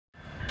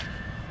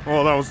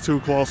Oh, that was too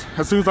close.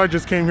 As soon as I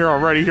just came here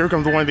already, here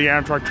comes one of the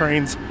Amtrak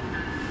trains.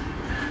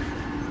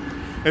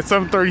 It's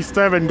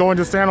 7:37 going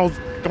to San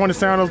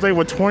Jose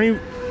with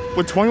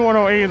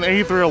 2108 and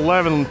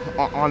 8311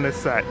 on this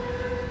set.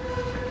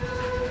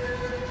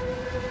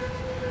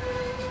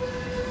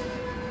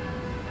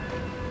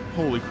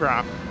 Holy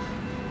crap.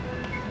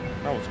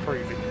 That was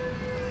crazy.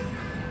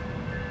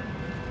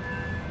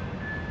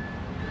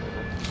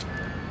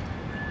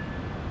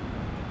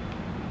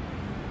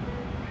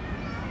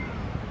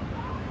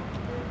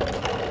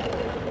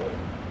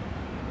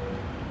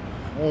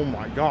 Oh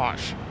my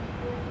gosh.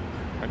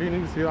 I didn't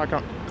even see that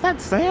come. Is that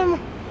Sam? Oh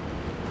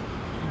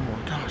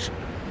my gosh.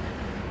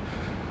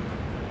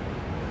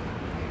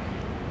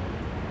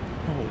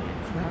 Holy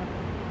crap.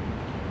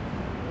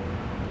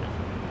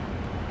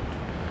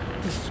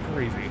 This is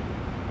crazy.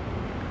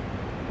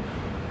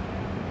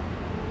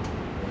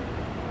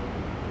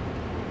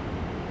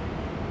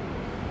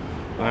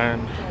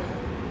 And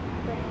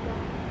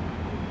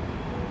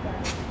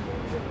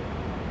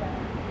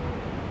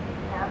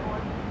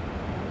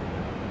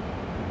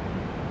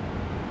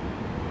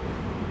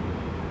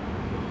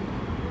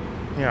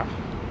yeah.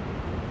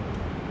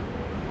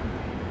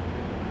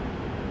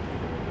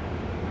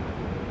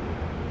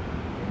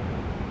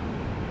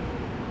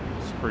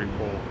 It's pretty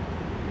cool.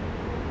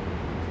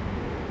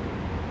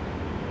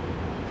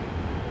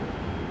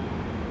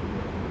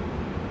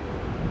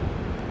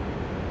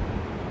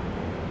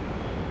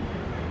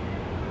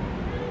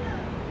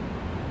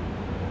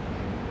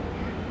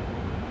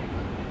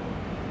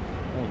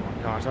 Oh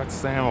my gosh, that's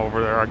Sam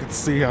over there. I can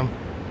see him.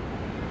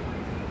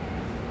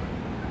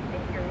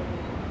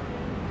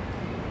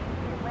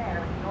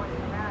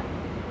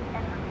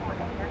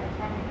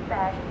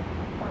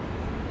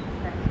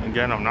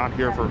 Again, I'm not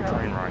here for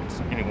train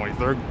rides. Anyways,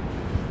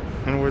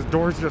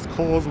 doors just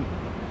closed,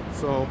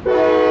 so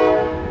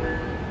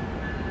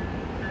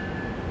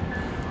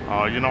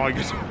you know, I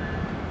guess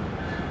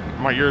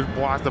my ears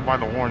blasted by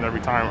the horn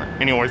every time.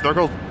 Anyways, there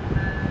goes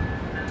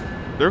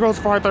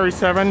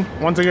 537.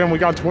 Once again, we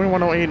got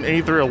 2108 and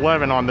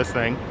 8311 on this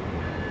thing.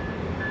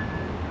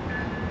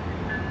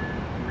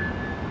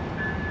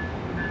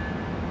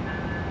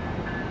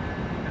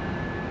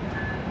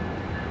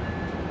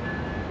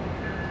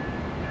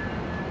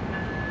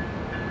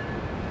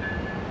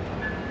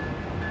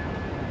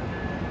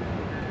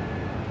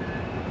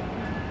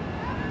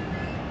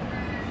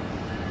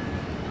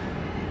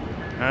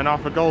 And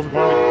off it goes.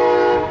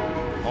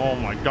 Oh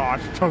my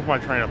gosh, took my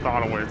train of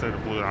thought away as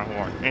it blew that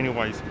horn.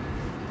 Anyways,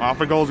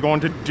 off it goes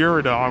going to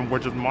Derrida,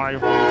 which is my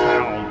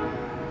hometown.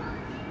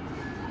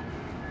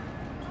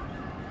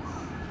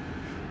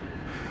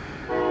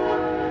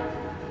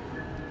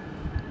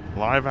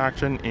 Live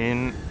action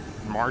in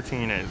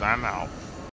Martinez. I'm out.